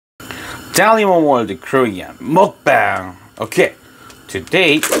Dalian World Korean Mukbang. Okay,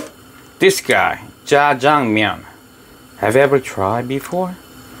 today this guy Jjajangmen. Have you ever tried before?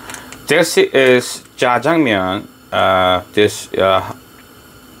 This is Jjajangmen. This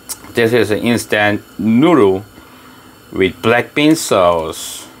is an instant noodle with black bean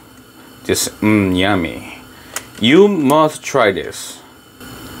sauce. This yummy. You must try this.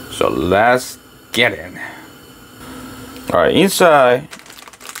 So let's get in. Alright, inside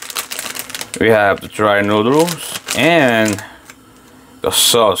we have the dry noodles and the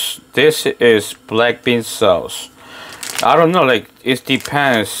sauce. This is black bean sauce. I don't know, like it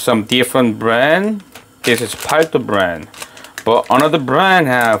depends. Some different brand. This is Palto brand, but another brand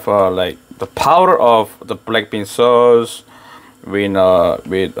have like the powder of the black bean sauce with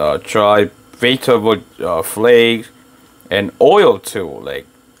dry vegetable flakes and oil too,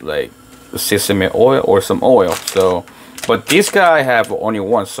 like sesame oil or some oil. So, but this guy have only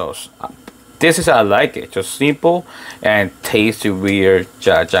one sauce. This is I like it, just simple and tasty weird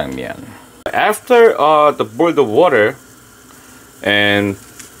jjajangmen. After the boil the water and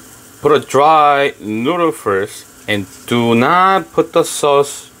put a dry noodle first and do not put the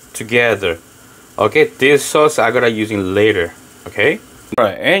sauce together. Okay, this sauce I gotta using later. Okay, all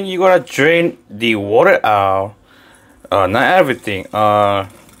right, and you gotta drain the water out. Not everything.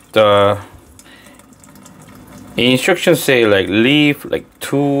 The instructions say like leave like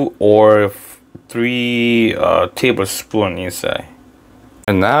 2 or 3 tablespoons inside.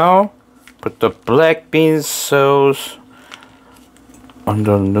 And now put the black bean sauce on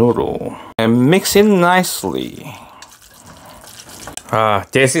the noodle and mix it nicely.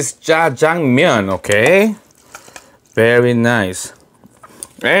 This is jjajangmen, okay? Very nice.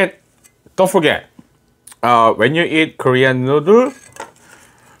 And don't forget, when you eat Korean noodle,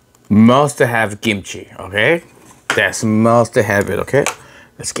 must have kimchi, okay? That's must have it, okay?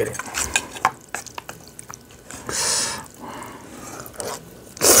 Let's get it.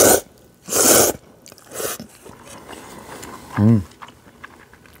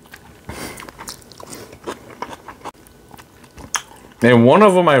 And one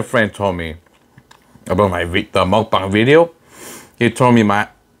of my friends told me about the mukbang video. He told me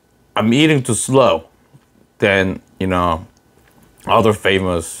I'm eating too slow than, you know, other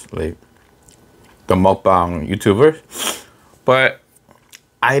famous like the mukbang YouTubers. But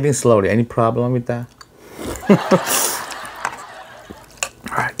I eating slowly. Any problem with that?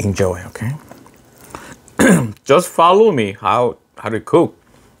 Alright, enjoy, okay? Just follow me how to cook,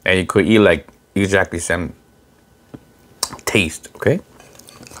 and you could eat like exactly same taste, okay?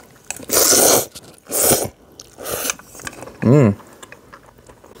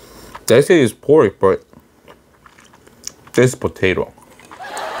 They say it's pork, but this is potato.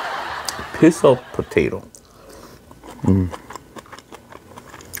 Piece of potato.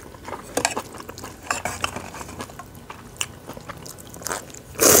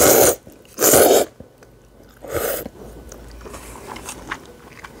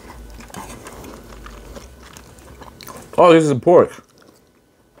 Oh, this is pork.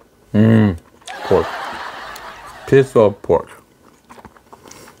 Pork. Piece of pork.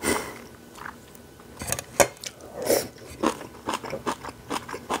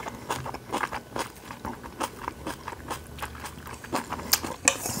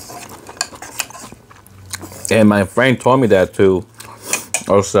 And my friend told me that too.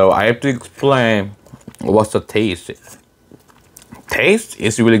 Also, I have to explain what's the taste. Taste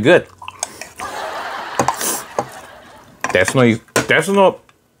is really good. That's not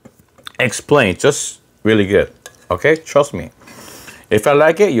explain, just really good. Okay, trust me. If I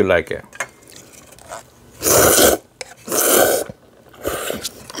like it, you like it.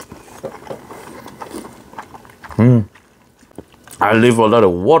 I leave a lot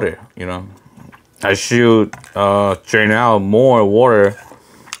of water, you know. I should drain out more water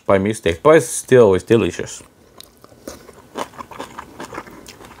by mistake, but still it's delicious.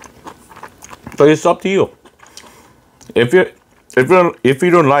 But it's up to you. If you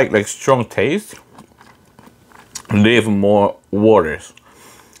don't like strong taste, leave more waters.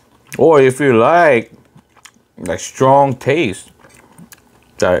 Or if you like strong taste,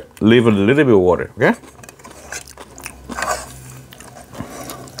 leave a little bit of water. Okay.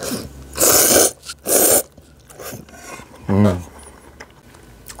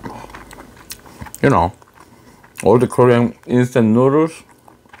 You know, all the Korean instant noodles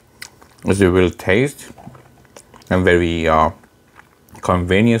is a real taste and very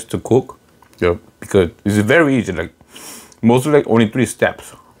convenient to cook. Yeah, because it's very easy. Like mostly like only 3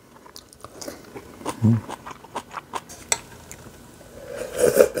 steps.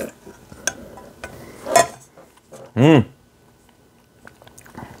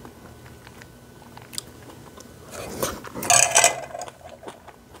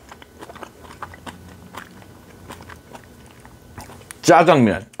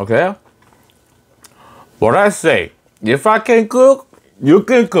 Jjajangmen, okay? What I say, if I can cook, you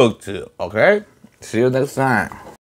can cook too, okay? See you next time.